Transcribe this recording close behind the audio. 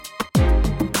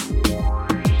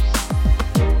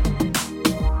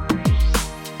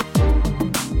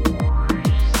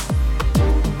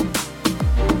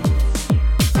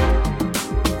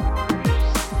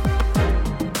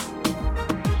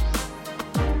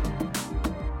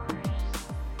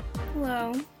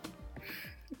Hello.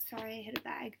 Sorry, I hit a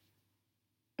bag.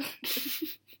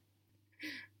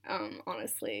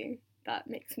 Honestly, that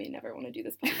makes me never want to do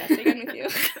this podcast again with you.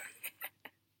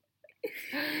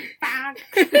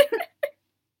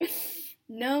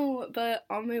 No, but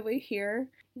on my way here,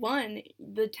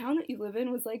 the town that you live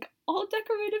in was, like, all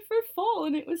decorated for fall,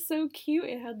 and it was so cute.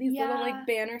 It had these little, like,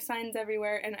 banner signs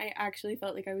everywhere, and I actually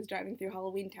felt like I was driving through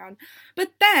Halloween Town.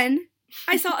 But then,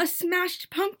 I saw a smashed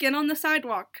pumpkin on the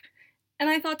sidewalk, and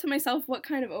I thought to myself, what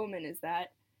kind of omen is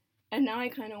that? And now I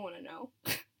kind of want to know.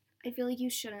 I feel like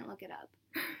you shouldn't look it up.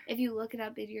 If you look it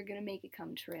up, you're gonna make it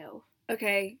come true.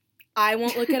 Okay, I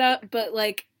won't look it up, but,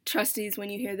 like, trustees, when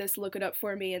you hear this, look it up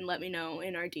for me and let me know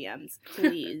in our DMs,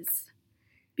 please.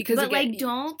 Because but, again, like,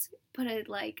 don't put a,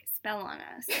 like, spell on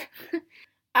us.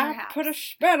 I put a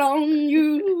spell on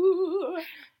you,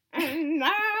 and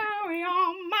now you're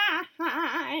mine.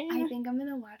 I think I'm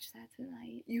gonna watch that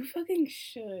tonight. You fucking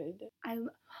should.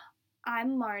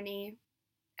 I'm Marnie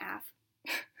Af.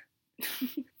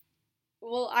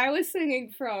 Well, I was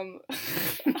singing from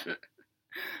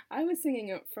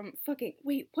fucking,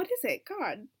 wait, what is it?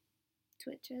 God.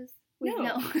 Twitches. Wait,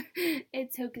 no.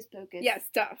 It's Hocus Pocus. Yes,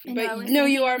 stuff. And but no,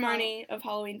 you are Marnie of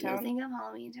Halloween Town. I was thinking of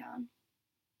Halloween Town.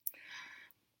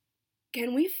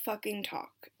 Can we fucking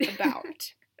talk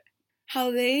about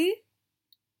how they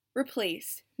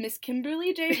replace Miss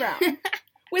Kimberly J. Brown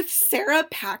with Sarah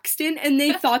Paxton, and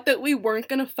they thought that we weren't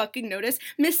gonna fucking notice?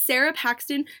 Miss Sarah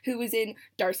Paxton, who was in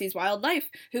Darcy's Wild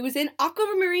Life, who was in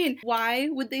Aquamarine. Why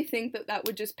would they think that that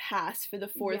would just pass for the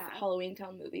fourth Halloween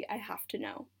Town movie? I have to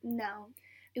know. No.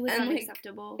 It was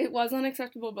unacceptable. It was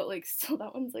unacceptable, but, like, still,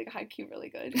 that one's, like, high-key really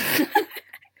good.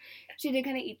 She did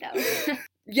kind of eat, though.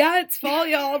 Yeah, it's fall,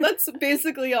 y'all. That's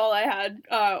basically all I had.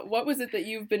 What was it that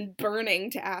you've been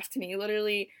burning to ask me?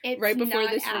 Literally, right before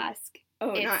this. Ask.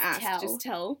 Oh, it's not ask, tell. just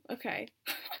tell? Okay.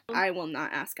 I will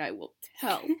not ask, I will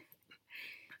tell.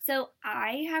 So,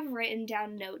 I have written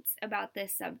down notes about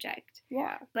this subject.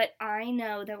 Yeah. But I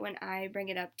know that when I bring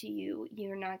it up to you,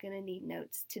 you're not going to need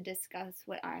notes to discuss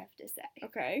what I have to say.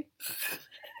 Okay.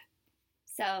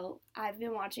 So, I've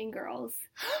been watching Girls.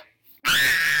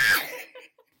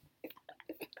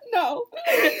 No.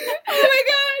 Oh my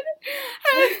god.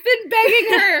 I've been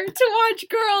begging her to watch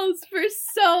Girls for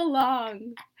so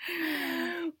long.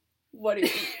 What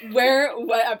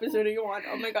episode are you on?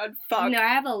 Oh my god, fuck. No, I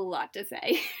have a lot to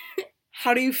say.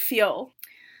 How do you feel?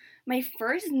 My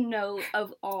first note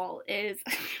of all is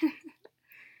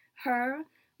her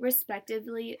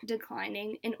respectively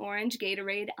declining an orange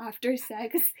Gatorade after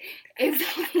sex is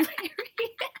hilarious.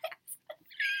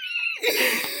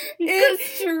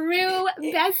 It's true,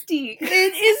 bestie.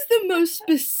 It is the most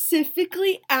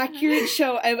specifically accurate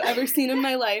show I've ever seen in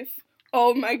my life.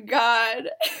 Oh my god.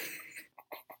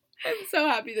 I'm so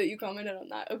happy that you commented on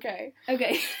that. Okay.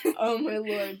 Oh my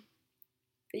lord.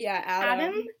 Yeah,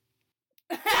 Adam.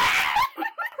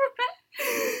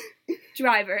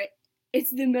 Driver. It's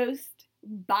the most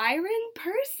Byron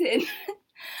person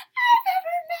I've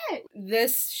ever met.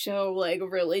 This show, like,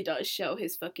 really does show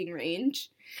his fucking range.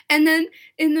 And then,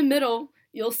 in the middle,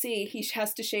 you'll see he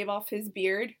has to shave off his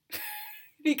beard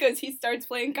because he starts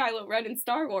playing Kylo Ren in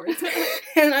Star Wars.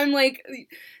 And I'm like,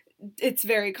 it's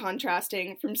very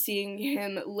contrasting from seeing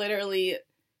him literally,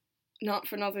 not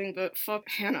for nothing, but fuck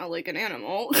Hannah like an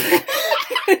animal,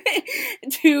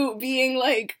 to being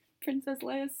like, Princess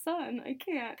Leia's son. I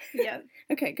can't. Yeah.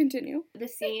 Okay, continue. The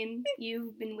scene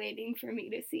you've been waiting for me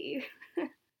to see.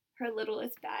 Her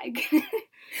littlest bag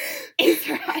is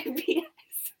her IBS.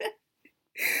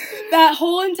 That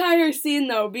whole entire scene,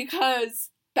 though, because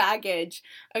baggage.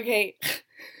 Okay,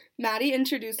 Maddie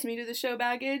introduced me to the show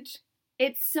Baggage.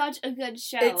 It's such a good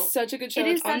show. It's such a good show. It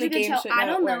is it's on such the a good show. Shit I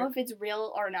don't know Network. if it's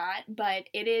real or not, but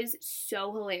it is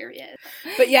so hilarious.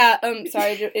 But yeah,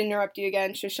 sorry to interrupt you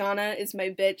again. Shoshana is my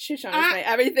bitch. Shoshana's my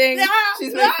everything.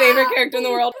 She's my favorite character in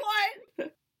the world.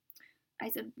 What?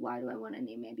 I said, why do I want to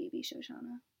name my baby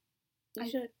Shoshana? You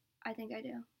should. I think I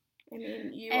do. I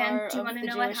mean, you and are do you of the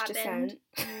know Jewish what happened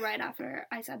descent. right after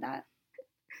I said that?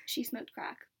 She smoked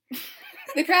crack.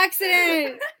 The crack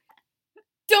accident!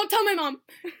 Don't tell my mom!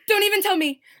 Don't even tell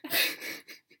me!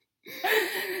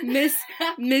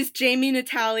 Miss Jamie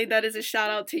Natali, that is a shout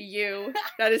out to you.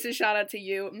 That is a shout out to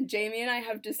you. Jamie and I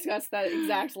have discussed that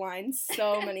exact line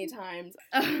so many times.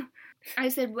 I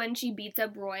said when she beats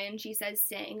up Roy and she says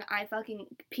sing, I fucking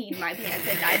peed my pants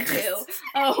and died too.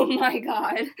 Oh my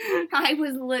god. I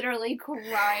was literally crying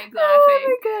laughing.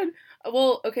 Oh my god.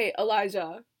 Well, okay,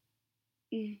 Elijah.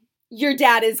 Your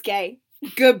dad is gay.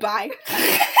 Goodbye.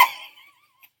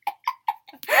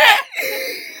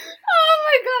 Oh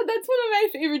my god, that's one of my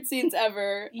favorite scenes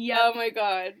ever. Yep. Oh my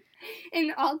god.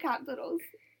 In all capitals,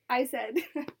 I said,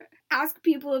 ask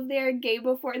people if they're gay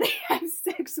before they have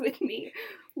sex with me.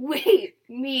 Wait,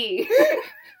 me.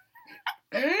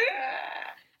 I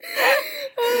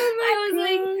was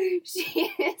like,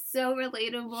 she is so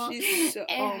relatable. She's so, it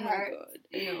oh hurts.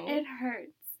 my god. No. It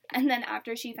hurts. And then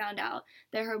after she found out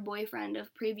that her boyfriend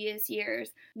of previous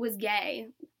years was gay,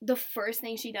 the first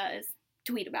thing she does,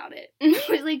 tweet about it.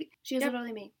 She was like, she is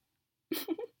literally me.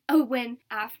 Oh, when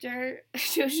after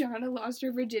Shoshana lost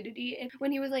her virginity, and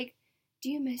when he was like, do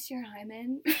you miss your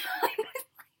hymen? I was like,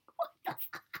 what the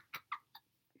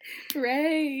fuck?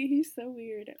 Ray, he's so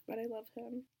weird, but I love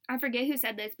him. I forget who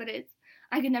said this, but it's,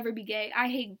 I could never be gay. I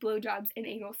hate blowjobs and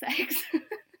anal sex.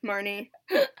 Marnie.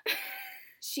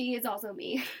 She is also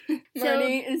me.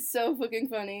 Marnie is so fucking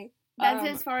funny. That's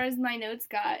as far as my notes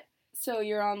got. So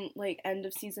you're on, like, end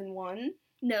of season 1?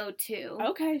 No, 2.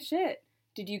 Okay, shit.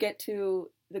 Did you get to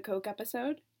the Coke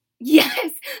episode?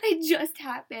 Yes! It just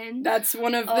happened. That's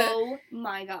one of the... Oh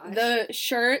my gosh. The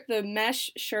shirt, the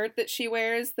mesh shirt that she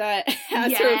wears that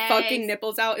has her fucking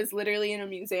nipples out is literally in a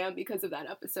museum because of that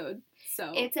episode.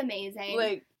 So it's amazing.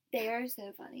 Like, they are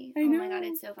so funny. I Oh know. my god,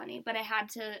 it's so funny. But I had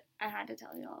to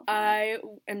tell you all. I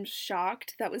am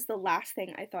shocked. That was the last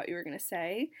thing I thought you were gonna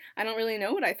say. I don't really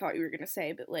know what I thought you were gonna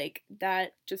say, but like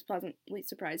that just pleasantly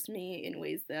surprised me in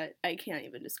ways that I can't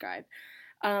even describe.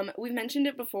 We've mentioned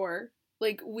it before.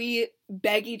 Like, we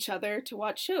beg each other to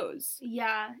watch shows.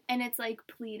 Yeah, and it's like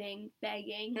pleading,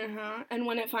 begging. Uh-huh. And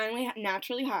when it finally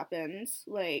naturally happens,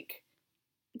 like...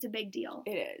 It's a big deal.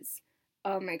 It is.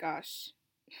 Oh my gosh.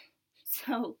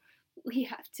 So, we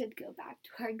have to go back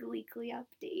to our Gleekly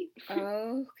update.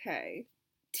 Okay.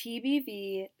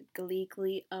 TBV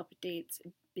Gleekly updates,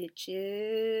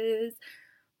 bitches.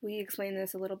 We explained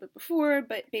this a little bit before,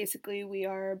 but basically we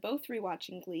are both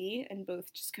rewatching Glee and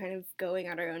both just kind of going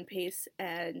at our own pace,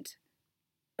 and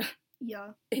yeah,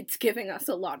 it's giving us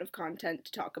a lot of content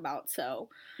to talk about, so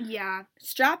yeah.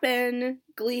 Strap in,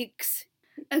 Gleeks.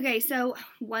 Okay, so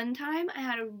one time I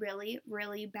had a really,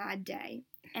 really bad day,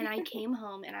 and I came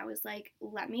home and I was like,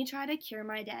 let me try to cure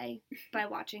my day by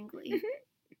watching Glee.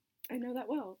 I know that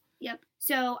well. Yep.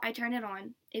 So I turn it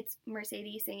on. It's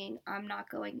Mercedes singing I'm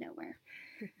Not Going Nowhere.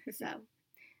 So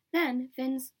then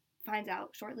Finn finds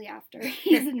out shortly after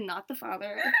he's not the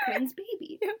father of Quinn's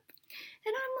baby. Yep.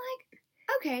 And I'm like,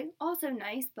 okay, also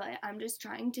nice, but I'm just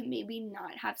trying to maybe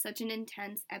not have such an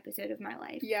intense episode of my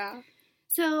life. Yeah.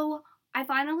 So I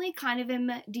finally kind of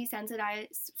am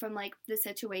desensitized from like the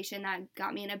situation that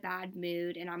got me in a bad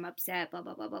mood and I'm upset, blah,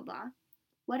 blah, blah, blah, blah.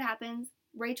 What happens?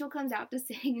 Rachel comes out to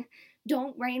sing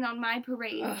Don't Rain on My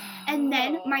Parade, and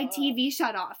then my TV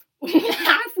shut off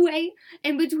halfway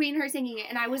in between her singing it,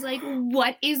 and I was like,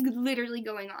 what is literally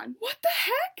going on? What the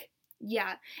heck?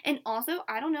 Yeah, and also,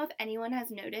 I don't know if anyone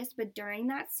has noticed, but during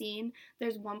that scene,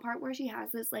 there's one part where she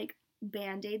has this, like,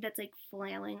 Band-Aid that's, like,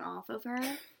 flailing off of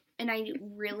her, and I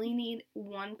really need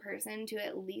one person to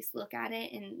at least look at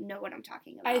it and know what I'm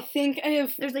talking about. I think I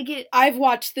have... There's, like, I've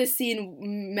watched this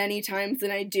scene many times,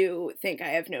 and I do think I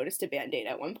have noticed a Band-Aid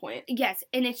at one point. Yes,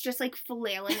 and it's just, like,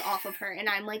 flailing off of her, and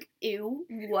I'm like, ew,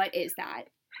 what is that?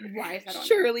 Why is that on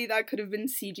Surely that could have been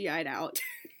CGI'd out.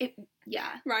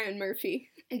 Yeah. Ryan Murphy.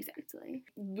 Exactly.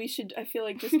 We should, I feel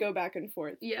like, just go back and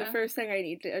forth. Yeah. The first thing I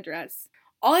need to address.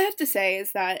 All I have to say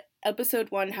is that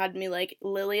episode 1 had me like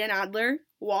Lillian Adler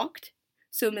walked,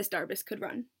 so Miss Darbus could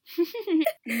run.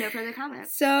 No further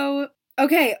comments. So,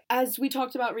 okay, as we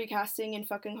talked about recasting in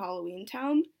fucking Halloween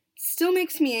Town, still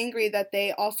makes me angry that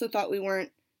they also thought we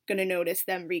weren't gonna notice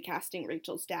them recasting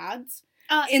Rachel's dads.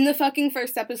 In the fucking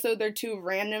first episode, they're 2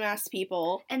 random-ass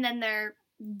people. And then they're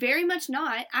very much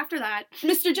not after that.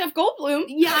 Mr. Jeff Goldblum.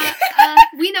 Yeah,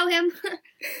 we know him.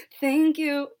 Thank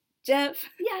you, Jeff.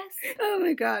 Yes. Oh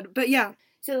my god. But yeah.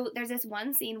 So there's this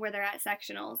one scene where they're at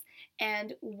sectionals,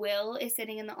 and Will is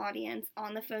sitting in the audience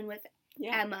on the phone with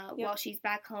Emma while she's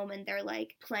back home, and they're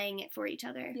like playing it for each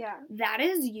other. Yeah. That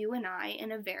is you and I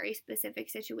in a very specific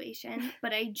situation,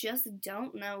 but I just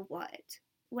don't know what.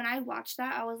 When I watched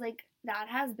that, I was like, that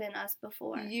has been us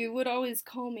before. You would always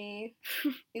call me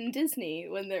in Disney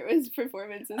when there was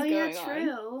performances going on. Oh, yeah,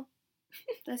 true.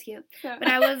 That's cute. Yeah. But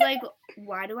I was like,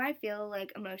 why do I feel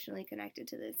like emotionally connected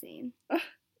to this scene?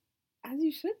 As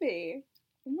you should be.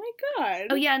 Oh my god.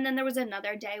 Oh yeah, and then there was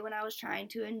another day when I was trying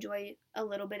to enjoy a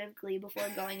little bit of Glee before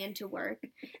going into work,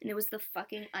 and it was the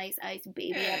fucking Ice Ice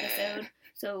Baby episode,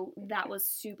 so that was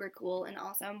super cool, and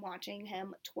also I'm watching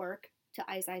him twerk to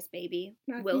Ice Ice Baby,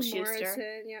 Matthew Will Schuster.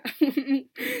 Morrison, yeah.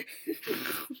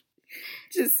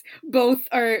 Just both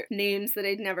are names that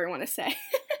I'd never want to say.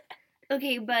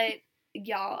 Okay, but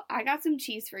y'all, I got some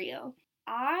cheese for you.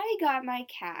 I got my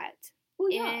cat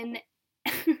yeah. in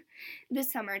the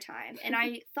summertime, and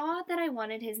I thought that I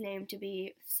wanted his name to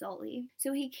be Sully.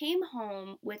 So he came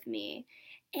home with me,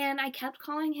 and I kept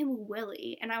calling him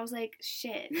Willy, and I was like,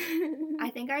 shit, I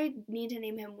think I need to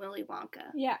name him Willy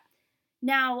Wonka. Yeah.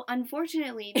 Now,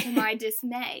 unfortunately, to my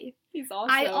dismay,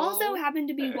 I also happened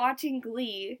to be watching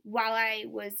Glee while I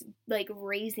was, like,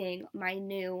 raising my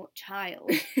new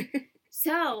child.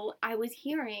 So, I was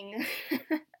hearing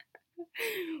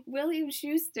William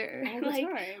Schuster,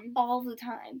 all the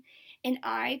time. And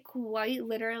I quite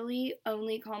literally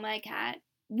only call my cat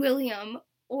William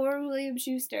or William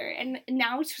Schuster. And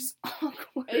now it's just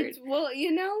awkward.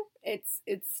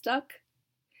 It's stuck.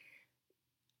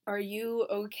 Are you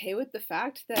okay with the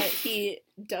fact that he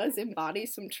does embody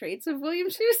some traits of William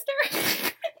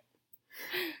Schuster?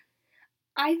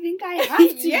 I think I have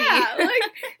to. Yeah,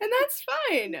 and that's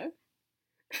fine.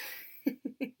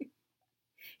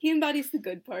 He embodies the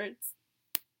good parts.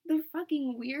 The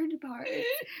fucking weird parts.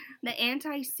 The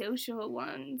antisocial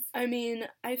ones. I mean,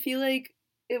 I feel like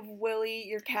if Willy,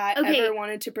 your cat, ever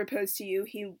wanted to propose to you,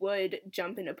 he would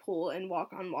jump in a pool and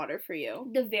walk on water for you.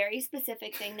 The very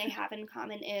specific thing they have in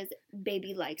common is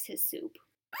baby likes his soup.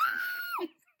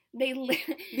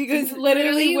 Because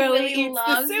literally Willy eats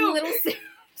the soup. Little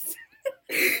soups.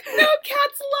 No,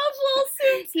 cats love little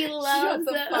soups. He loves Shut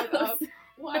the fuck up.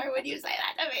 Why would you say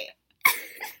that to me?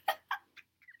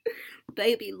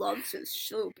 Baby loves his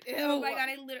soup. Ew. Oh my god,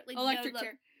 I literally Electric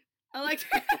chair.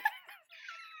 Electric.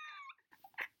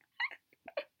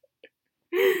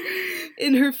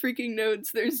 In her freaking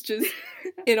notes, there's just,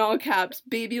 in all caps,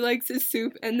 baby likes his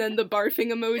soup, and then the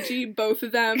barfing emoji, both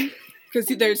of them, because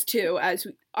there's two, as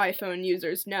iPhone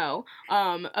users know,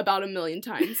 about 1 million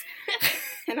times.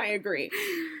 And I agree.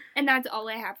 And that's all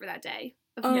I have for that day.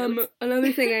 Notes.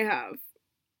 Another thing I have.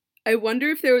 I wonder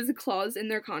if there was a clause in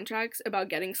their contracts about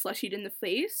getting slushied in the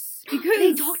face. Because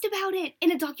they talked about it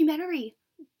in a documentary.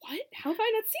 What? How have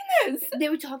I not seen this? They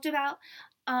talked about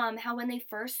how when they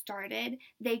first started,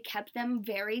 they kept them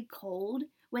very cold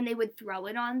when they would throw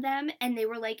it on them, and they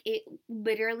were like, it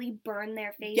literally burned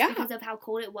their face because of how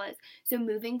cold it was. So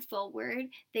moving forward,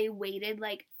 they waited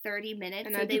like 30 minutes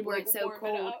so they weren't so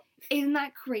cold. Isn't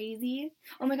that crazy?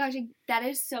 Oh my gosh, that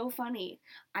is so funny.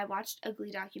 I watched a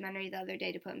Glee documentary the other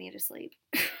day to put me to sleep.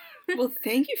 Well,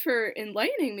 thank you for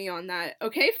enlightening me on that.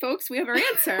 Okay, folks, we have our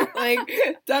answer.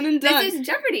 Done and done. This is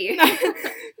Jeopardy!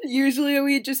 Usually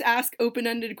we just ask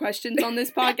open-ended questions on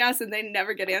this podcast and they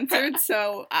never get answered,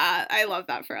 so I love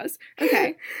that for us.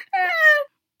 Okay.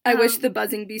 I wish the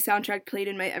Buzzing Bee soundtrack played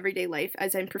in my everyday life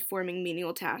as I'm performing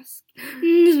menial tasks.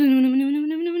 Yes.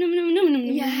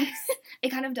 It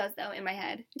kind of does, though, in my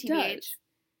head. TBH.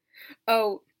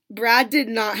 Oh, Brad did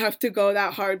not have to go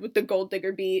that hard with the Gold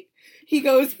Digger beat. He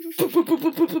goes...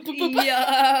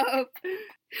 Yup.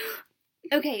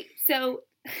 Okay, so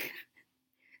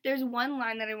there's one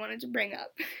line that I wanted to bring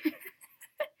up.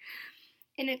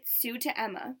 And it's Sue to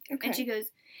Emma. Okay. And she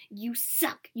goes, "You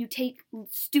suck. You take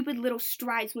stupid little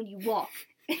strides when you walk."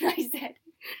 And I said,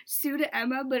 Sue to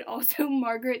Emma, but also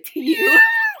Margaret to you.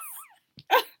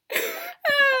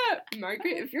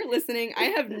 Margaret, if you're listening, I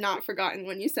have not forgotten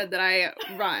when you said that I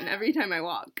run every time I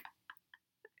walk.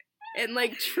 And,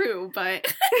 true,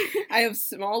 but I have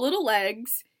small little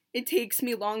legs. It takes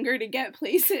me longer to get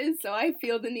places, so I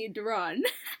feel the need to run.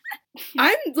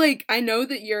 I know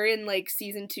that you're in,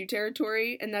 season 2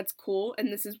 territory, and that's cool,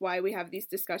 and this is why we have these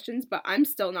discussions, but I'm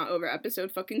still not over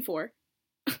episode fucking 4.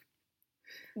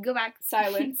 Go back.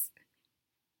 Silence.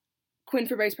 Quinn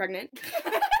Fabre's pregnant.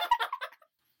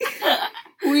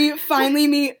 We finally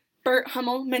meet Bert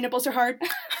Hummel. My nipples are hard.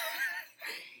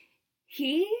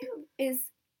 He is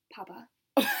Papa.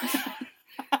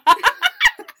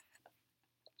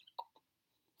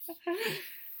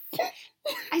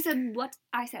 I said what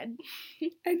I said.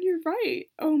 And you're right.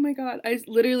 Oh my god. I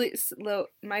literally...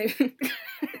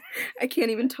 I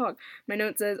can't even talk. My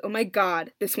note says, "Oh my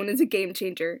god, this one is a game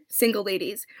changer. Single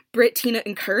ladies. Britt, Tina,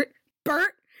 and Kurt.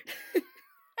 Bert!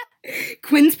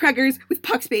 Quinn's preggers with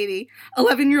Puck's baby.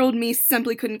 11-year-old me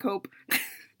simply couldn't cope.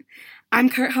 I'm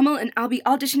Kurt Hummel, and I'll be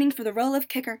auditioning for the role of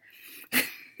kicker."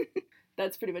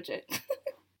 That's pretty much it.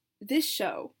 This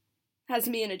show has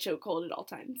me in a chokehold at all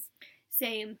times.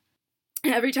 Same.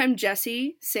 Every time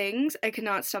Jesse sings, I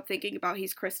cannot stop thinking about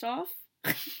he's Kristoff.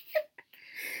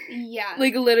 Yeah.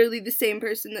 Literally the same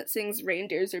person that sings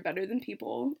 "Reindeers Are Better Than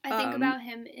People." I think about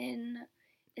him in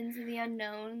Into the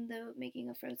Unknown, the making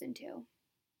of Frozen 2.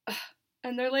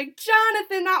 And they're like,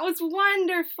 "Jonathan, that was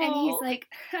wonderful!" And he's like,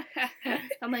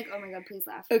 I'm like, oh my god, please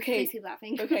laugh. Okay. Please keep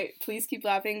laughing. Okay, please keep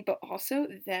laughing. But also,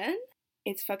 then,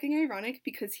 It's fucking ironic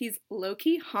because he's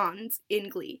low-key Hans in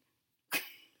Glee.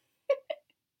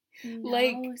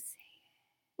 No,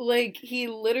 Like, he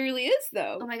literally is,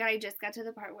 though. oh my god, I just got to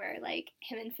the part where, like,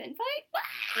 him and Finn fight.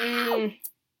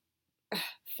 Wow!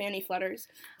 Fanny flutters.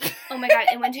 Oh my god,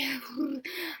 and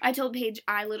I told Paige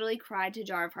I literally cried to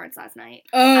Jar of Hearts last night.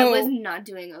 Oh. I was not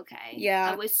doing okay.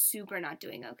 Yeah. I was super not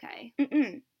doing okay.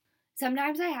 Mm-mm.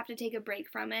 Sometimes I have to take a break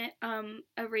from it.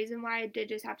 A reason why I did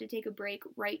just have to take a break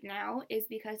right now is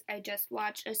because I just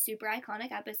watched a super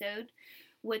iconic episode,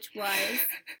 which was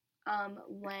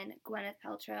when Gwyneth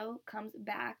Paltrow comes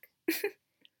back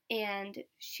and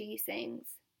she sings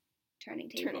Turning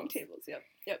Tables. Turning Tables,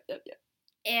 yep.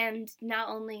 And not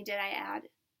only did I add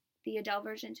the Adele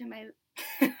version to my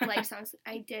life songs,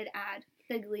 I did add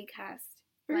the Glee cast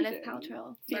Gwyneth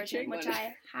Paltrow version, which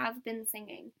I have been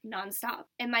singing nonstop.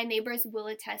 And my neighbors will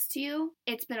attest to you,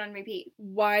 it's been on repeat.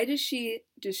 Why does she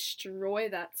destroy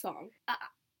that song?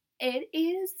 It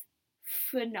is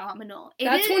phenomenal.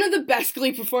 That's one of the best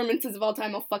Glee performances of all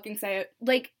time, I'll fucking say it.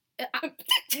 Like,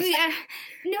 yeah,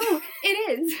 no,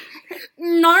 it is.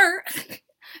 Nar,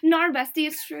 bestie,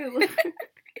 it's true.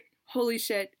 Holy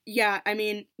shit. Yeah, I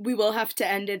mean, we will have to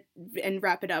end it and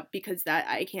wrap it up because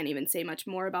I can't even say much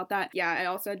more about that. Yeah, I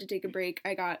also had to take a break.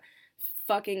 I got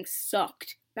fucking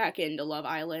sucked back into Love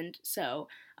Island, so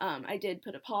I did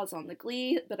put a pause on the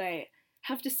Glee, but I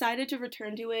have decided to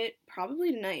return to it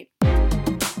probably tonight.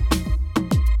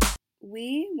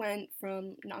 We went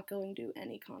from not going to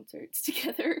any concerts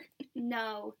together.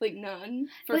 No. Like, none.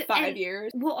 For 5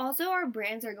 years. Well, also, our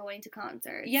brands are going to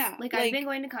concerts. Yeah. Like, I've been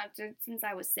going to concerts since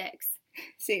I was 6.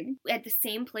 Same. At the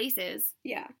same places.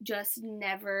 Yeah. Just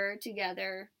never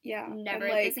together. Yeah. Never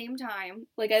at the same time.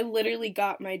 Like, I literally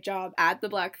got my job at the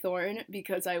Blackthorn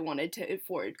because I wanted to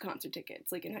afford concert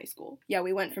tickets, like, in high school. Yeah,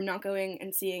 we went from not going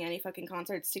and seeing any fucking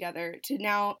concerts together to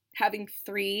now having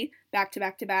 3 back to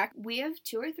back to back. We have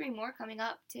 2 or 3 more coming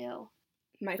up, too.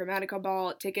 My Chromatica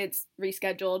Ball tickets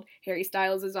rescheduled. Harry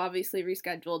Styles is obviously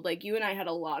rescheduled. Like, you and I had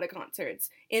a lot of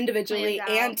concerts individually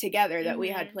and together that we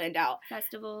had planned out.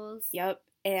 Festivals. Yep.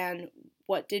 And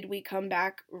what did we come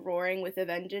back roaring with a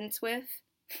vengeance with?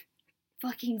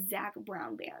 Fucking Zac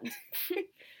Brown Band.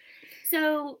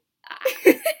 So,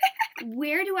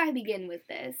 where do I begin with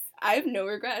this? I have no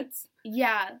regrets.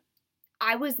 Yeah.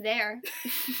 I was there.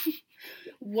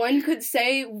 One could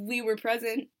say we were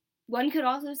present. One could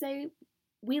also say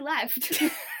we left.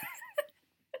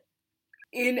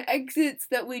 In exits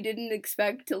that we didn't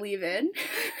expect to leave in.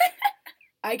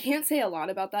 I can't say a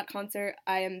lot about that concert.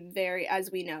 I am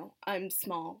as we know, I'm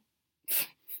small.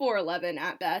 4'11"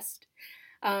 at best.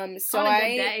 So on a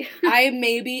good day. I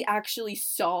maybe actually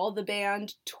saw the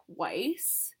band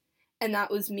twice. And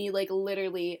that was me, like,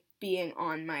 literally being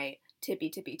on my tippy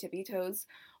toes.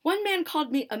 One man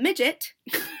called me a midget.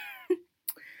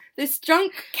 This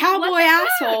drunk cowboy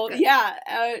asshole. Yeah.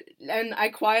 And I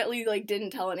quietly, like,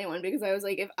 didn't tell anyone because I was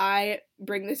like, if I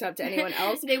bring this up to anyone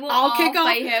else, I'll kick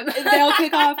off. Him. They'll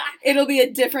kick off. It'll be a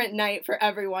different night for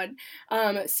everyone.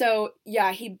 So,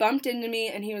 yeah, he bumped into me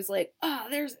and he was like, oh,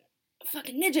 there's a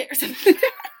fucking midget or something.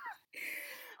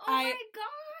 Oh my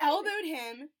god. Elbowed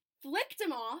him, flicked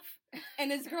him off, and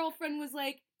his girlfriend was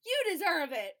like, you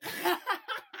deserve it.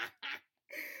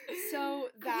 So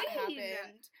that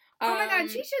happened. Oh my god,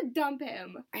 she should dump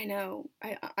him. I know.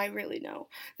 I really know.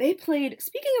 They played,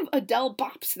 speaking of Adele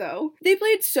bops though, they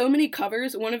played so many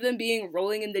covers, one of them being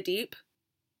Rolling in the Deep.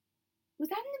 Was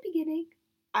that in the beginning?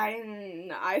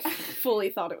 I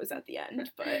fully thought it was at the end,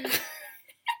 but...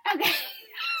 Okay.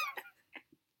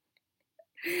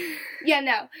 Yeah,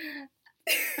 no.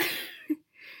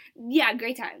 Yeah,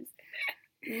 great times.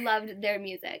 Loved their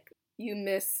music. You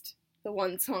missed the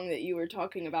one song that you were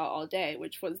talking about all day,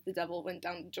 which was The Devil Went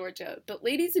Down to Georgia. But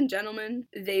ladies and gentlemen,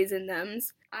 theys and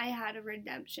thems, I had a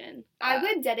redemption. I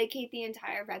would dedicate the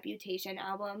entire Reputation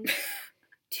album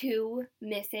to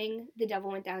missing The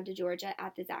Devil Went Down to Georgia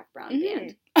at the Zac Brown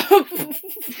Band.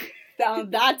 Now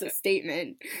that's a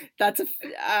statement.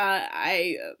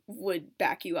 I would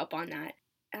back you up on that.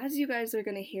 As you guys are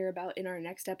going to hear about in our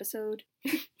next episode,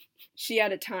 she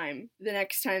had a time, the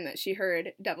next time that she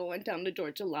heard Devil Went Down to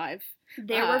Georgia live.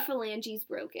 There were phalanges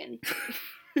broken.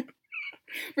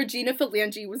 Regina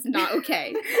Phalange was not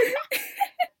okay.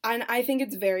 And I think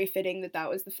it's very fitting that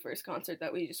was the first concert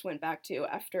that we just went back to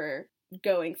after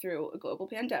going through a global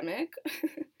pandemic.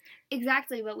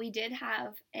 Exactly, but we did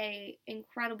have a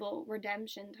incredible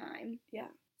redemption time. Yeah.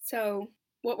 So...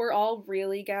 what we're all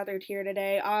really gathered here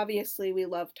today, obviously we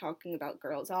love talking about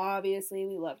girls, obviously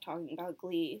we love talking about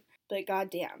Glee, but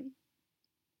goddamn,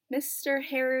 Mr.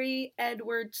 Harry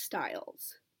Edward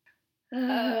Styles.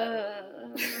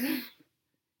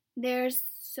 There's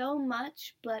so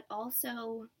much, but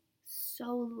also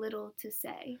so little to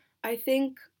say. I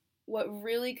think what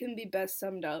really can be best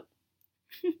summed up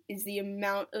is the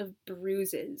amount of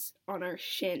bruises on our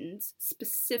shins,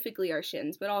 specifically our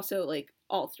shins, but also like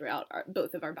all throughout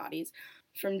both of our bodies,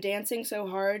 from dancing so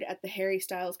hard at the Harry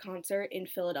Styles concert in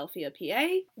Philadelphia, PA.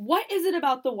 What is it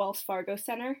about the Wells Fargo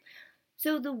Center?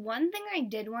 So the one thing I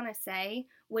did want to say,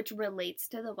 which relates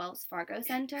to the Wells Fargo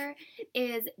Center,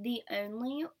 is the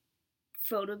only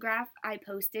photograph I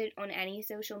posted on any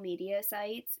social media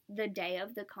sites the day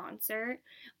of the concert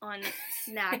on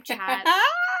Snapchat,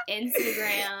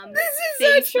 Instagram, this is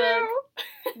Facebook, so true.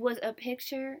 was a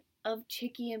picture of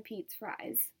Chicky and Pete's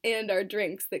fries. And our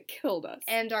drinks that killed us.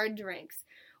 And our drinks.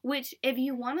 Which, if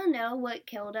you want to know what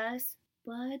killed us,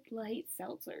 Bud Light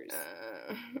seltzers.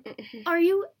 Are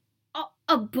you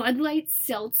a Bud Light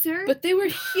seltzer? But they were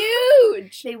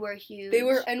huge. They were huge. They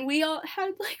were, and we all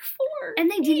had like 4.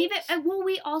 And they didn't even, well,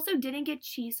 we also didn't get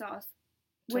cheese sauce,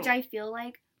 which I feel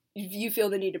like. You feel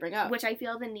the need to bring up. Which I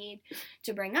feel the need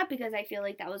to bring up because I feel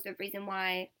like that was the reason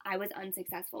why I was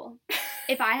unsuccessful.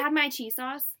 If I had my cheese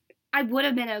sauce, I would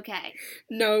have been okay.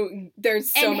 No,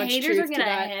 there's so much truth to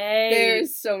that.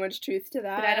 There's so much truth to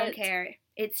that. But I don't care.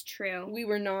 It's true. We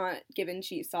were not given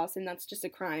cheese sauce, and that's just a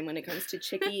crime when it comes to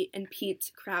Chicky and Pete's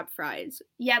crab fries.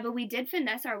 Yeah, but we did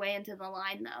finesse our way into the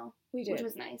line, though. We did. Which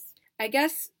was nice. I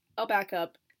guess I'll back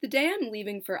up. The day I'm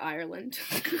leaving for Ireland,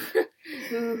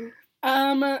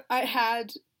 I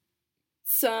had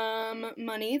some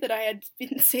money that I had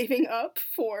been saving up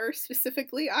for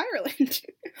specifically Ireland.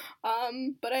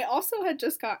 But I also had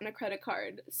just gotten a credit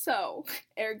card, so,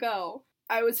 ergo,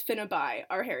 I was finna buy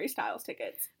our Harry Styles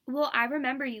tickets. Well, I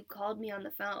remember you called me on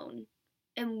the phone,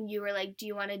 and you were like, do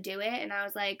you want to do it? And I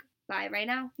was like, buy it right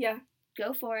now. Yeah.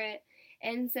 Go for it.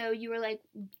 And so you were like,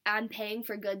 I'm paying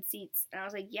for good seats. And I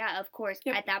was like, yeah, of course.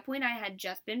 Yep. At that point, I had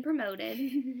just been promoted.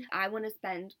 I want to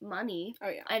spend money. Oh,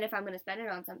 yeah. And if I'm going to spend it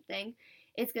on something,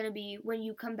 it's going to be when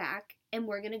you come back and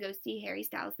we're going to go see Harry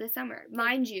Styles this summer.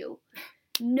 Mind you,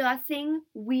 nothing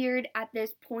weird at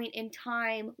this point in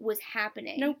time was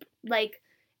happening. Nope. Like,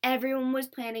 everyone was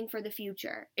planning for the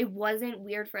future. It wasn't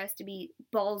weird for us to be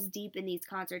balls deep in these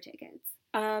concert tickets.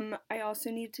 I also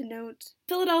need to note,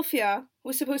 Philadelphia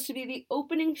was supposed to be the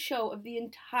opening show of the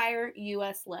entire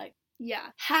U.S. leg.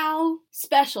 Yeah. How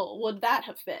special would that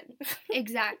have been?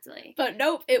 Exactly. But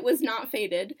nope, it was not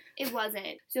fated. It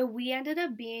wasn't. So we ended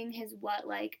up being his,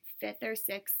 5th or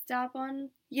 6th stop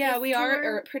on Yeah, this we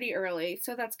tour? are pretty early,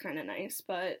 so that's kind of nice,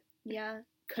 but... Yeah.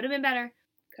 Could have been better.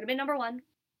 Could have been number 1.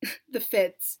 The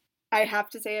fits. I have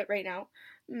to say it right now.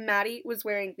 Maddie was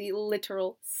wearing the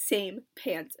literal same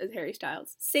pants as Harry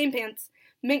Styles. Same pants.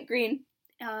 Mint green.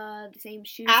 The same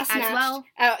shoes Ass as snatched.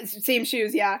 well. Same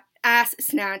shoes, yeah. Ass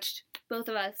snatched. Both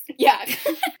of us. Yeah.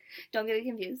 Don't get it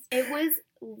confused. It was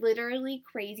literally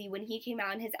crazy when he came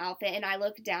out in his outfit and I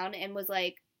looked down and was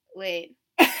like, wait.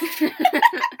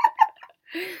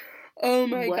 Oh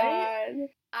my What?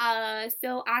 god.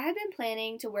 So I had been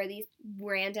planning to wear these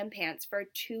random pants for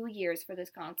 2 years for this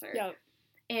concert. Yep.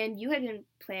 And you had been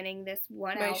planning this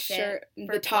one My outfit shirt,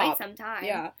 for the top. quite some time.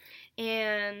 Yeah.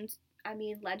 And, I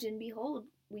mean, legend behold,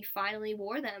 we finally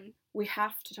wore them. We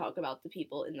have to talk about the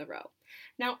people in the row.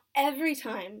 Now, every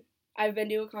time I've been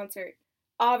to a concert,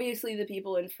 obviously the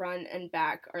people in front and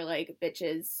back are like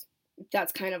bitches.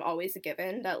 That's kind of always a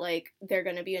given, that like they're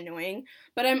gonna be annoying.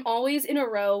 But I'm always in a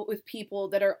row with people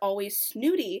that are always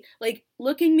snooty, like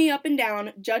looking me up and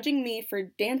down, judging me for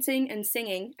dancing and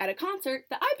singing at a concert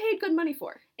that I paid good money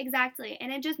for. Exactly.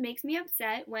 And it just makes me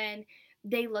upset when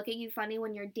they look at you funny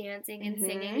when you're dancing and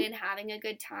singing and having a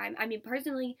good time. I mean,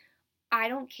 personally, I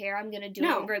don't care. I'm going to do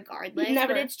it regardless.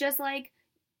 Never. But it's just like,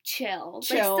 chill.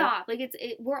 Like, stop. Like,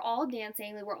 we're all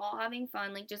dancing. Like, we're all having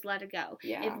fun. Like, just let it go.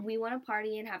 Yeah. If we want to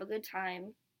party and have a good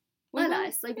time, We let will.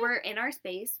 us. Like, Yeah. we're in our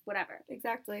space. Whatever.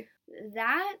 Exactly.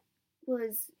 That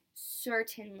was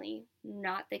certainly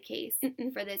not the case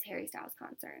Mm-mm. for this Harry Styles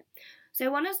concert. So I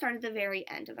want to start at the very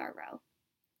end of our row.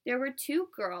 There were 2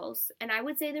 girls, and I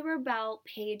would say they were about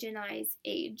Paige and I's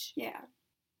age. Yeah.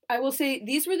 I will say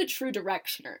these were the true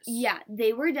directioners. Yeah,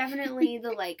 they were definitely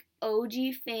the, like,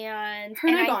 OG fans. Her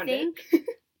and I I bonded. think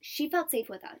she felt safe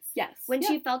with us. Yes. When Yeah.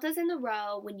 she felt us in the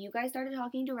row, when you guys started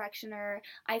talking Directioner,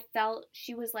 I felt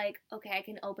she was like, okay, I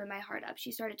can open my heart up.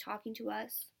 She started talking to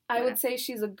us. I would say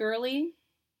she's a girly,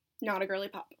 not a girly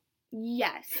pop.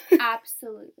 Yes,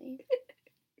 absolutely.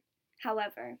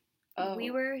 However,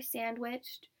 we were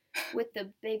sandwiched with the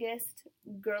biggest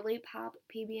girly pop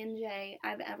PB&J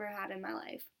I've ever had in my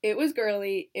life. It was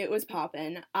girly. It was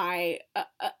poppin'.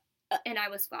 And I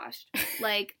was squashed.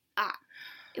 Like,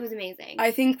 It was amazing.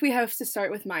 I think we have to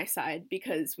start with my side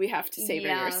because we have to savor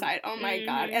your side. Oh my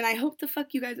god. And I hope the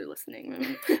fuck you guys are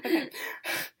listening. Okay.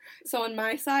 So on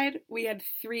my side, we had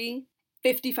 3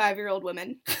 55-year-old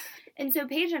women. And so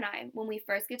Paige and I, when we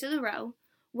first get to the row,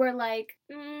 we're like,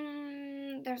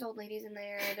 there's old ladies in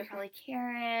there. They're probably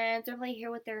Karens. They're probably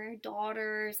here with their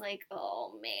daughters. Like,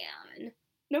 oh, man.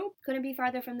 Nope. Couldn't be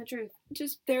farther from the truth.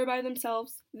 Just there by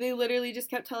themselves. They literally just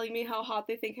kept telling me how hot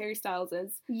they think Harry Styles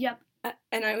is. Yep.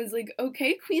 And I was like,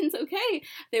 okay, queens, okay.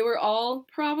 They were all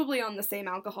probably on the same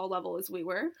alcohol level as we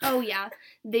were. Oh, yeah.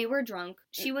 They were drunk.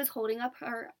 She was holding up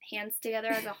her hands together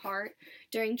as a heart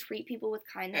during Treat People with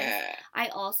Kindness. I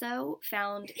also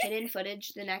found hidden footage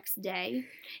the next day,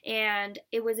 and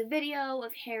it was a video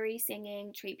of Harry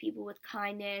singing Treat People with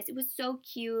Kindness. It was so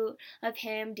cute of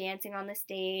him dancing on the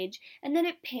stage, and then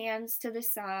it pans to the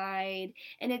side,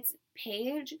 and it's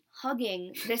Paige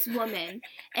hugging this woman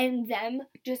and them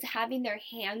just having their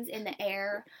hands in the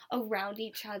air around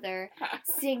each other,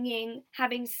 singing,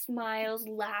 having smiles,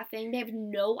 laughing. They have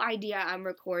no idea I'm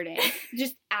recording.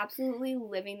 Just absolutely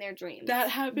living their dreams. That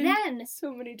happened then,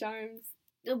 so many times.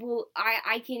 Well,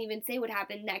 I can't even say what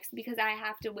happened next because I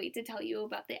have to wait to tell you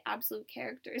about the absolute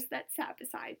characters that sat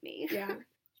beside me. Yeah.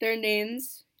 Their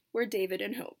names were David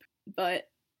and Hope, but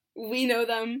we know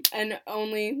them and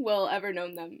only will ever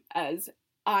know them as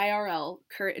IRL,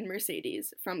 Kurt and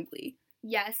Mercedes from Glee.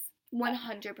 Yes,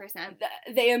 100%.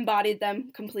 They embodied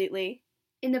them completely.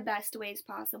 In the best ways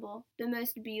possible. The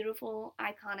most beautiful,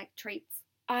 iconic traits.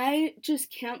 I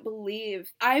just can't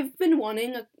believe. I've been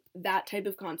wanting that type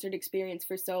of concert experience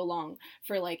for so long.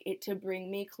 For, like, it to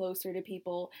bring me closer to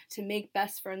people, to make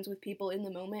best friends with people in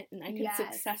the moment. And I can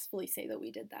successfully say that we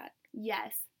did that.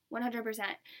 Yes. 100%.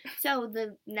 So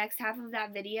the next half of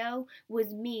that video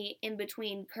was me in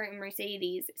between Kurt and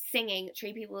Mercedes singing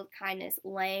Treat People with Kindness,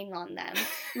 laying on them.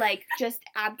 Like, just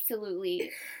absolutely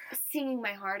singing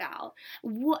my heart out.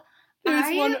 What?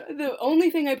 The only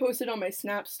thing I posted on my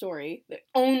Snap story, the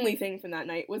only thing from that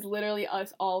night was literally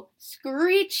us all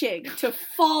screeching to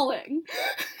falling.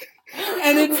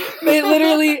 And it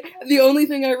literally, the only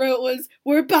thing I wrote was,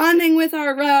 we're bonding with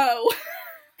our row.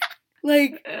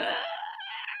 Like...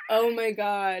 Oh my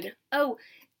god. Oh,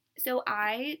 so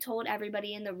I told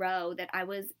everybody in the row that I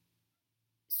was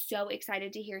so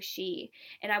excited to hear She,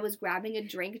 and I was grabbing a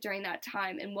drink during that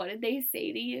time, and what did they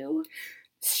say to you?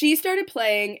 She started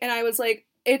playing, and I was like,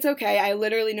 it's okay, I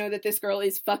literally know that this girl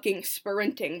is fucking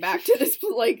sprinting back to this,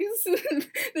 like,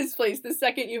 this place the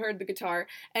second you heard the guitar.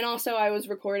 And also, I was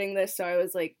recording this, so I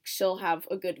was like, she'll have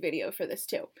a good video for this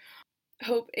too.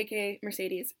 Hope, aka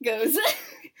Mercedes, goes,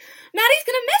 Maddie's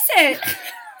gonna miss it!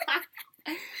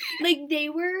 Like, they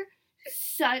were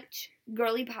such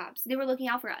girly pops. They were looking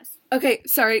out for us. Okay,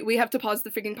 sorry, we have to pause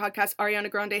the freaking podcast. Ariana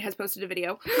Grande has posted a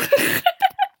video.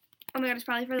 Oh my god, it's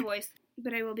probably for The Voice,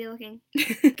 but I will be looking.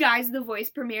 Guys, The Voice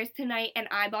premieres tonight, and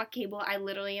I bought cable. I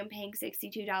literally am paying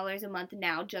 $62 a month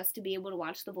now just to be able to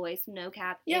watch The Voice. No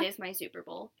cap. Yeah. It is my Super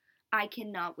Bowl. I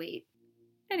cannot wait.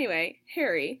 Anyway,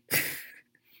 Harry.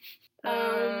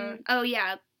 Oh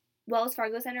yeah. Wells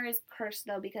Fargo Center is cursed,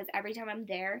 though, because every time I'm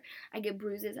there, I get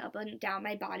bruises up and down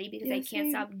my body because I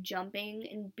can't stop jumping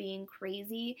and being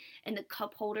crazy, and the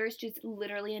cup holders just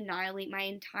literally annihilate my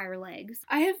entire legs.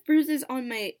 I have bruises on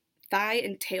my thigh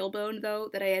and tailbone, though,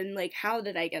 that I am like, how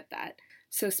did I get that?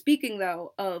 So speaking,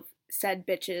 though, of said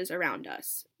bitches around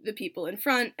us, the people in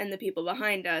front and the people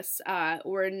behind us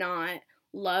were not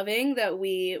loving that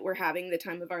we were having the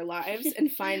time of our lives and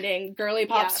finding girly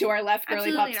pops to our left,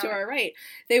 girly pops to our right.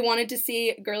 They wanted to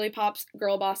see girly pops,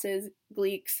 girl bosses,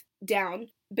 gleeks down,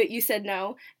 but you said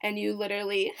no, and you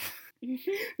literally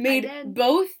made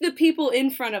both the people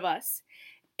in front of us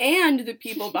and the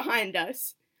people behind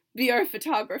us be our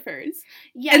photographers.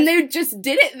 Yes. And they just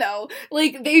did it, though.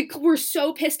 Like, they were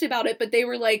so pissed about it, but they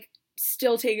were, like,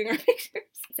 still taking our pictures.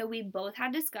 So we both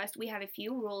had discussed, we had a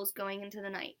few rules going into the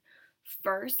night.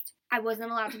 First, I wasn't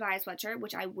allowed to buy a sweatshirt,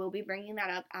 which I will be bringing that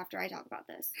up after I talk about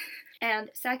this. And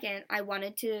second, I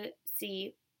wanted to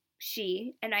see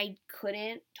She, and I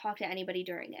couldn't talk to anybody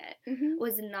during it. It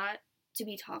was not to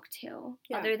be talked to,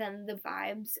 other than the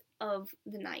vibes of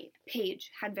the night. Paige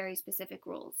had very specific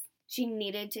rules. She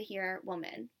needed to hear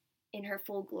Woman in her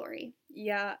full glory.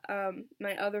 Yeah,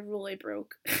 my other rule I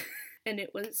broke, and it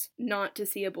was not to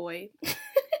see a boy.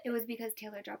 It was because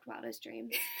Taylor dropped Wildest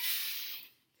Dreams.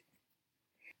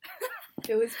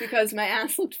 It was because my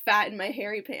ass looked fat in my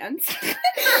hairy pants.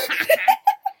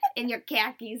 In your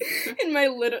khakis. In my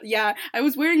I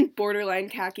was wearing borderline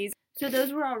khakis. So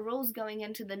those were our rules going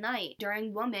into the night.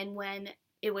 During Woman, when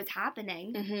it was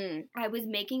happening. Mm-hmm. I was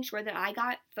making sure that I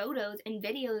got photos and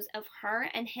videos of her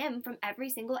and him from every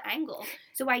single angle.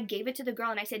 So I gave it to the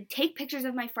girl and I said, take pictures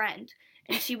of my friend.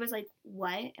 And she was like,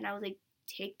 what? And I was like,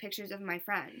 take pictures of my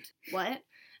friend. What?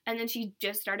 And then she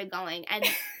just started going. And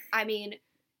I mean,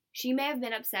 she may have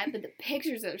been upset, but the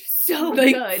pictures are so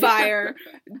like, good. Fire.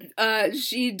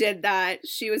 She did that.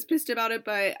 She was pissed about it,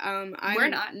 but We're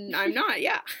not. I'm not,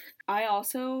 yeah. I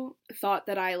also thought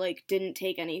that I, like, didn't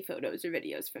take any photos or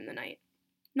videos from the night.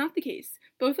 Not the case.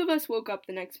 Both of us woke up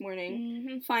the next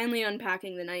morning, finally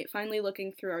unpacking the night, finally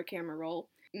looking through our camera roll.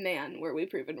 Man, were we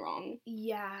proven wrong.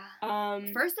 Yeah.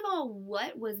 First of all,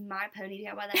 what was my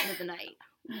ponytail by the end of the night?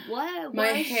 What my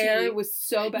hair was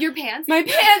so bad. Your pants? My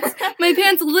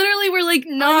pants literally were, like,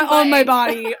 not on my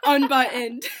body,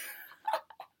 unbuttoned.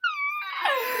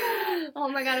 Oh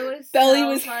my god, it was Belly so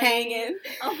was funny. hanging.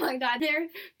 Oh my god, there are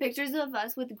pictures of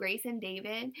us with Grace and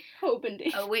David. Hope and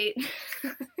David. Oh wait.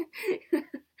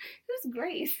 Who's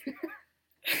Grace?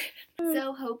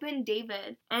 So Hope and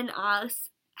David and us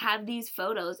have these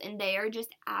photos and they are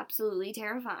just absolutely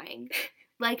terrifying.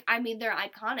 Like, I mean, they're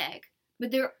iconic,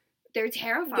 but they're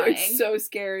terrifying. They're so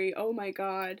scary. Oh my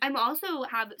god. I'm also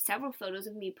have several photos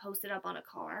of me posted up on a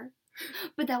car.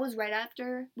 But that was right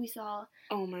after we saw...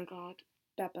 Oh my god.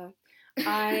 Beppa.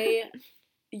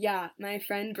 Yeah, my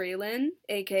friend Braylon,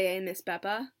 aka Miss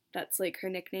Beppa, that's like her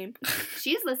nickname.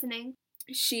 She's listening.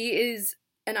 She is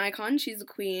an icon, she's a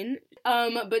queen,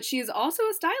 but she is also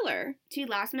a styler. She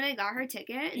last minute got her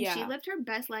ticket, and she lived her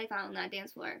best life out on that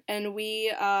dance floor. And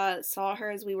we saw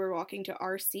her as we were walking to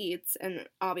our seats, and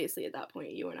obviously at that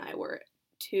point you and I were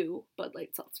 2 Bud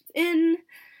Light seltzers in.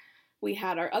 We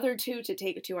had our other 2 to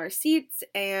take to our seats,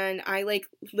 and I, like,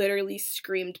 literally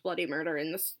screamed bloody murder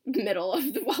in the middle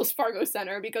of the Wells Fargo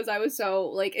Center because I was so,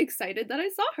 like, excited that I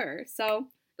saw her, so...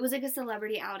 It was like a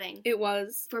celebrity outing. It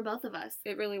was. For both of us.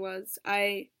 It really was.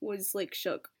 I was, like,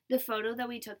 shook. The photo that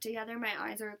we took together, my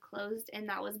eyes are closed, and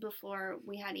that was before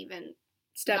we had even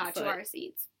got to our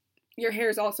seats. Your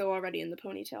hair's also already in the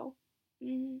ponytail.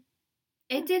 Mm-hmm.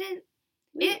 It didn't...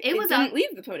 It was didn't up.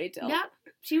 Leave the ponytail. Yep.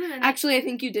 She was in it. Actually, I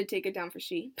think you did take it down for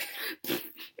She.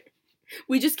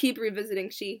 We just keep revisiting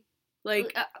She.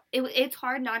 Like, it's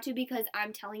hard not to because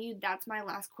I'm telling you, that's my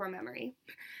last core memory.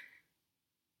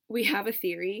 We have a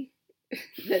theory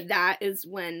that is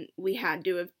when we had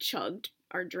to have chugged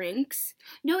our drinks.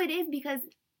 No, it is because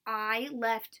I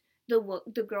left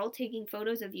the girl taking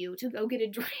photos of you to go get a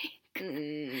drink.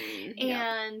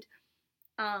 And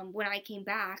when I came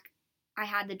back, I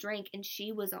had the drink and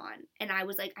she was on, and I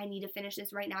was like, I need to finish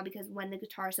this right now because when the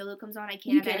guitar solo comes on, I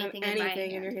can't have anything in my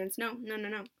hand. In your hands. No.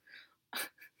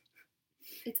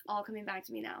 It's all coming back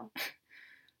to me now.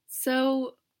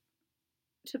 So,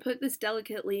 to put this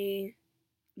delicately,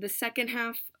 the second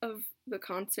half of the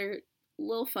concert, a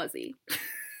little fuzzy.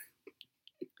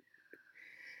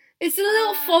 It's a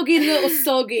little foggy, little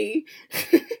soggy.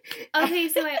 Okay,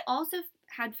 so I also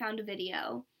had found a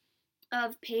video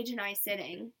of Paige and I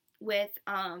sitting with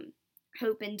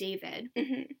Hope and David.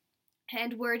 Mm-hmm.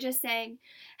 And we're just saying,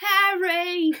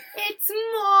 Harry, it's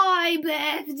my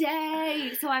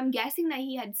birthday. So I'm guessing that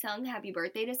he had sung happy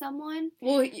birthday to someone.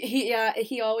 Well,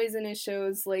 he always in his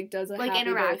shows, like, does a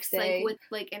happy birthday.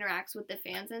 Interacts with the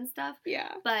fans and stuff.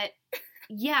 Yeah. But,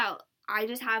 yeah, I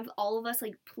just have all of us,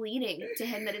 like, pleading to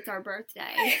him that it's our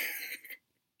birthday.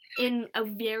 In a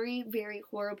very, very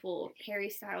horrible Harry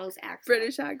Styles accent.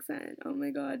 British accent. Oh my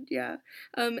god, yeah.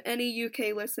 Any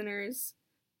UK listeners,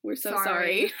 we're so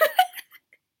sorry.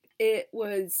 It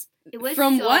was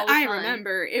from so what I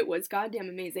remember, it was goddamn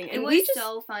amazing. And it was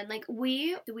so fun. Like,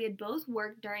 we had both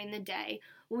worked during the day.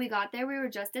 When we got there, we were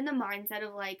just in the mindset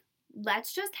of, like,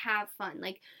 let's just have fun.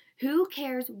 Like, who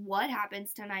cares what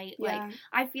happens tonight? Yeah. Like,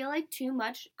 I feel like too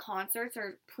much concerts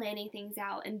are planning things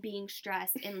out and being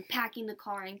stressed and packing the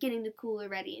car and getting the cooler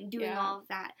ready and doing all of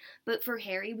that. But for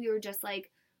Harry, we were just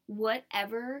like,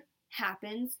 whatever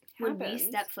happens when we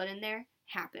step foot in there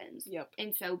happens. Yep.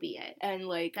 And so be it. And,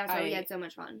 like, that's why we had so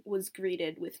much fun. Was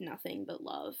greeted with nothing but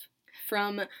love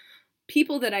from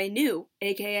people that I knew,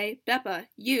 aka Beppa,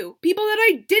 you, people that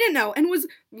I didn't know, and was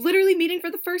literally meeting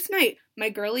for the first night. My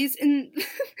girlies in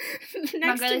next to me.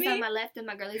 My girlies on my left and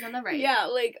my girlies on the right. Yeah,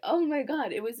 like, oh my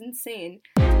god, it was insane.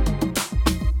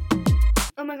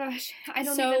 Oh my gosh, I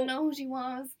don't even know who she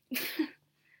was.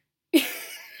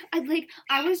 I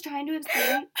was trying to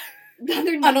explain the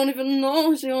other night. I don't even know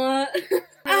who she was.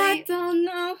 I don't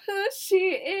know who she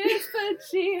is, but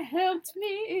she helped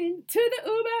me into the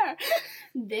Uber.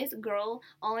 This girl,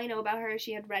 all I know about her is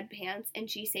she had red pants and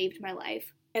she saved my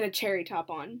life. And a cherry top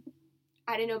on.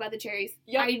 I didn't know about the cherries.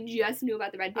 Yep. I just knew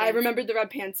about the red pants. I remembered the red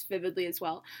pants vividly as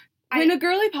well. When a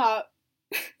girly pop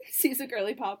sees a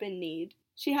girly pop in need,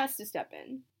 she has to step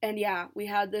in. And yeah, we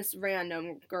had this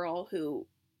random girl who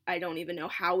I don't even know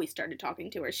how we started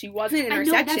talking to her. She wasn't in our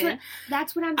section.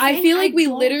 That's what I'm saying. I feel like we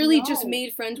literally just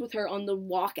made friends with her on the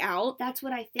walk out. That's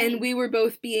what I think. And we were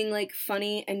both being, like,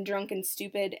 funny and drunk and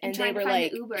stupid. And they were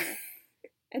like... Uber.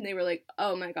 And they were like,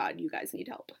 oh my god, you guys need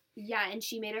help. Yeah, and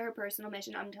she made it her personal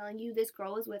mission. I'm telling you, this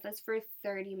girl was with us for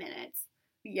 30 minutes.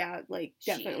 Yeah, like,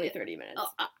 definitely 30 minutes.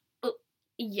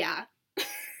 Yeah.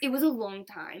 It was a long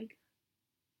time.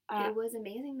 It was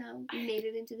amazing, though. We made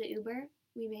it into the Uber.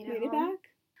 We made it home. Back.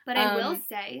 But I will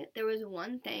say, there was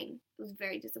one thing I was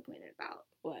very disappointed about.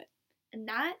 What? And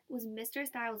that was Mr.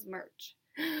 Styles' merch.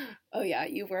 Oh, yeah,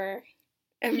 you were.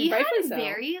 And he had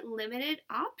very limited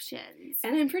options.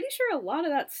 And I'm pretty sure a lot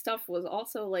of that stuff was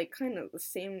also, like, kind of the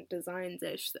same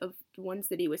designs-ish of the ones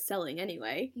that he was selling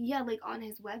anyway. Yeah, like, on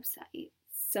his website.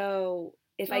 So...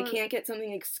 If I can't get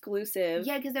something exclusive,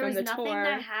 yeah, because there was nothing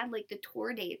that had like the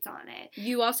tour dates on it.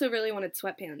 You also really wanted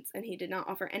sweatpants, and he did not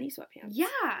offer any sweatpants.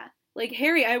 Yeah, like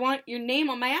Harry, I want your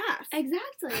name on my ass.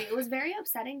 Exactly. It was very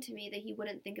upsetting to me that he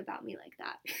wouldn't think about me like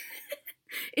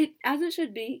that. As it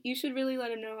should be. You should really let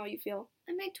him know how you feel.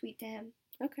 I might tweet to him.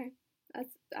 Okay,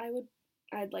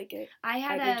 I'd like it. I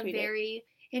had a very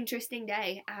interesting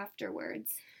day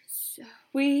afterwards. So.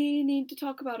 We need to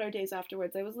talk about our days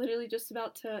afterwards. I was literally just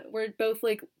about to... We're both,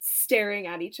 like, staring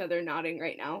at each other, nodding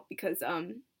right now, because,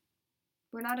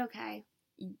 we're not okay.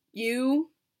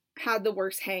 You had the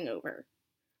worst hangover,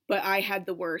 but I had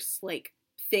the worst, like,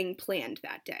 thing planned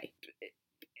that day.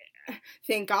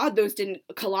 Thank God those didn't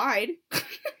collide.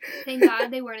 Thank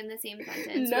God they weren't in the same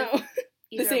sentence. No.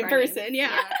 The same person,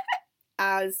 yeah.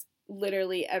 As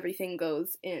literally everything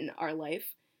goes in our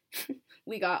life.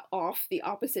 We got off the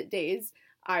opposite days.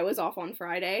 I was off on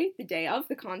Friday, the day of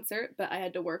the concert, but I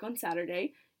had to work on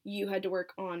Saturday. You had to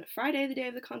work on Friday, the day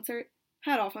of the concert,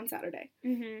 had off on Saturday.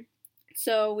 Mm-hmm.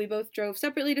 So we both drove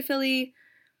separately to Philly.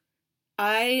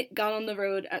 I got on the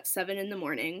road at 7 in the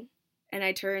morning, and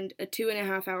I turned a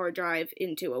 2.5-hour drive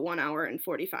into a 1 hour and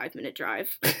 45-minute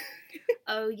drive.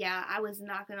 Oh, yeah, I was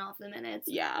knocking off the minutes.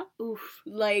 Yeah. Oof.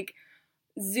 Like...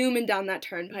 zooming down that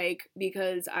turnpike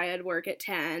because I had work at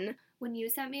 10. When you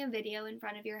sent me a video in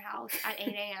front of your house at 8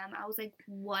 a.m., I was like,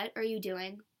 what are you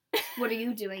doing? What are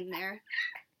you doing there?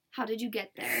 How did you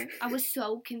get there? I was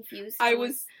so confused. I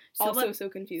was also so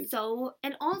confused.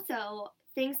 And also,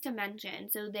 things to mention.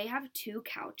 So they have 2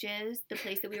 couches, the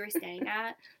place that we were staying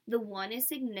at. The one is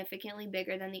significantly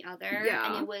bigger than the other. Yeah.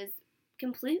 And it was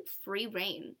complete free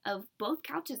reign of both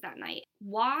couches that night.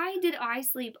 Why did I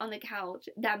sleep on the couch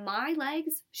that my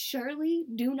legs surely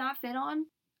do not fit on?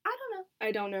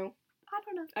 I don't know.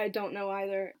 I don't know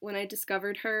either. When I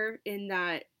discovered her in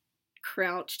that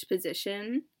crouched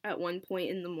position at one point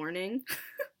in the morning,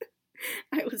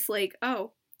 I was like,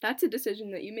 oh, that's a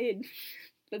decision that you made.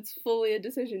 That's fully a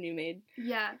decision you made.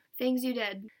 Yeah, things you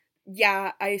did.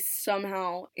 Yeah, I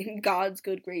somehow, in God's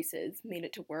good graces, made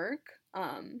it to work.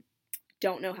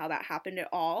 Don't know how that happened at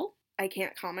all. I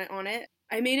can't comment on it.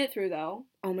 I made it through, though.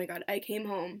 Oh my god, I came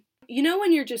home. You know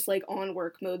when you're just, like, on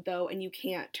work mode, though, and you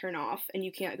can't turn off, and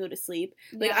you can't go to sleep?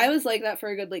 Like, I was like that for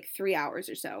a good, 3 hours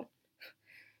or so.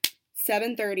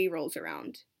 7:30 rolls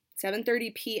around.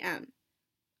 7:30 p.m.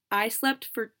 I slept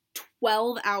for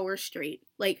 12 hours straight.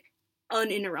 Like,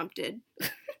 uninterrupted.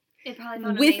 It probably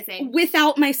felt amazing.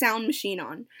 Without my sound machine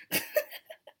on.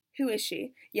 Who is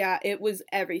she? Yeah, it was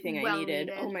everything I needed.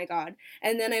 Oh my god.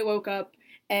 And then I woke up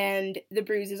and the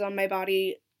bruises on my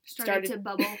body started to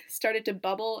bubble. Started to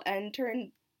bubble and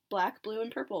turn black, blue,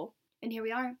 and purple. And here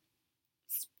we are.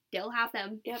 Still have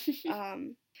them. Yep.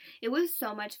 It was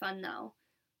so much fun though.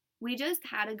 We just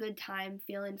had a good time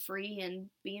feeling free and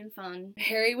being fun.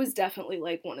 Harry was definitely,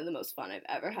 like, one of the most fun I've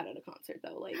ever had at a concert,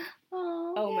 though. Like,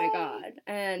 oh my god.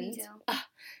 And me too.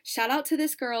 Shout out to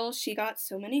this girl. She got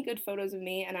so many good photos of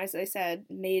me, and as I said,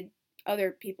 made other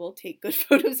people take good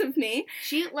photos of me.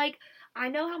 She, like, I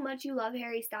know how much you love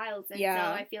Harry Styles, and so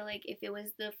I feel like if it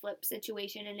was the flip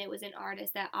situation and it was an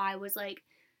artist that I was, like,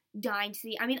 dying to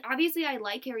see. I mean, obviously I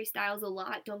like Harry Styles a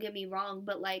lot, don't get me wrong,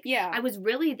 but like I was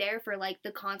really there for like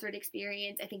the concert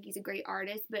experience. I think he's a great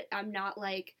artist, but I'm not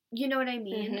like, you know what I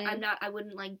mean? Mm-hmm. I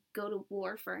wouldn't like go to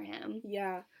war for him.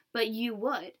 Yeah. But you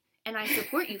would, and I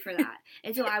support you for that.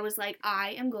 And so I was like,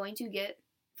 I am going to get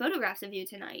photographs of you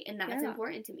tonight, and that's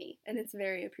important to me. And it's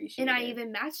very appreciated. And I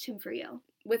even matched him for you.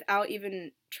 Without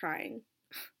even trying.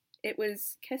 It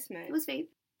was kismet. It was fate.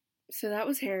 So that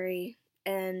was Harry.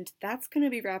 And that's going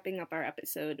to be wrapping up our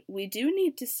episode. We do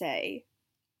need to say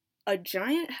a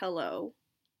giant hello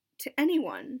to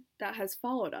anyone that has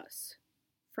followed us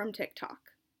from TikTok.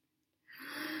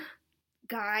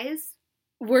 Guys,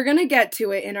 we're gonna get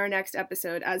to it in our next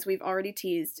episode, as we've already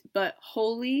teased, but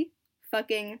holy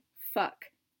fucking fuck.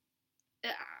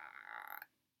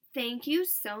 Thank you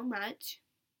so much.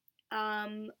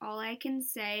 All I can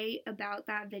say about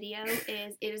that video is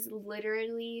it is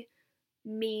literally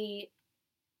me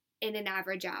in an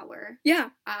average hour. Yeah.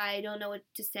 I don't know what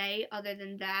to say other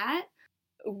than that.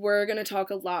 We're gonna talk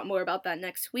a lot more about that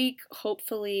next week.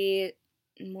 Hopefully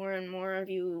more and more of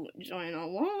you join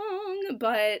along.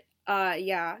 But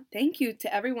yeah, thank you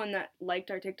to everyone that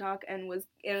liked our TikTok and was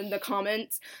in the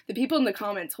comments. The people in the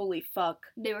comments, holy fuck.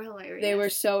 They were hilarious. They were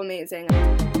so amazing.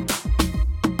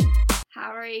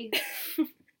 Harry.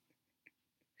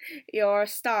 You're a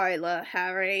styler,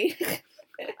 Harry.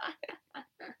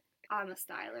 I'm a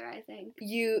styler, I think.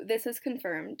 This is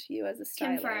confirmed. You as a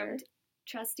styler. Confirmed.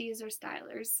 Trustees are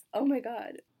stylers. Oh my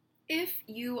god. If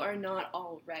you are not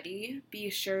already, be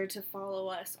sure to follow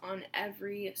us on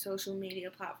every social media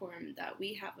platform that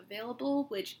we have available,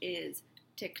 which is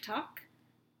TikTok,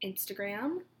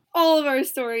 Instagram. All of our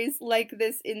stories, like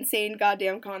this insane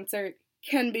goddamn concert,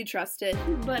 can be trusted.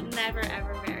 But never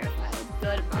ever verified.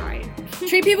 Goodbye.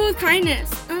 Treat people with kindness.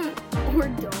 Or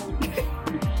don't.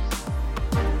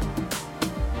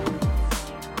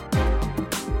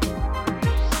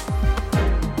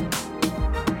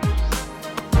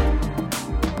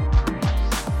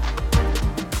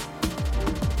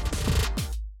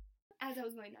 As I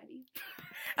was going 90.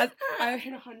 I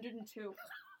hit 102.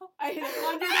 I hit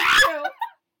 102.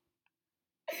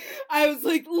 I was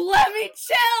like, let me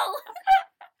chill.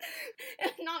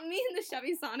 Not me in the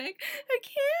Chevy Sonic. I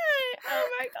can't. Oh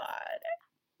my god.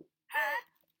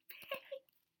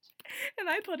 Am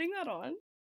I putting that on?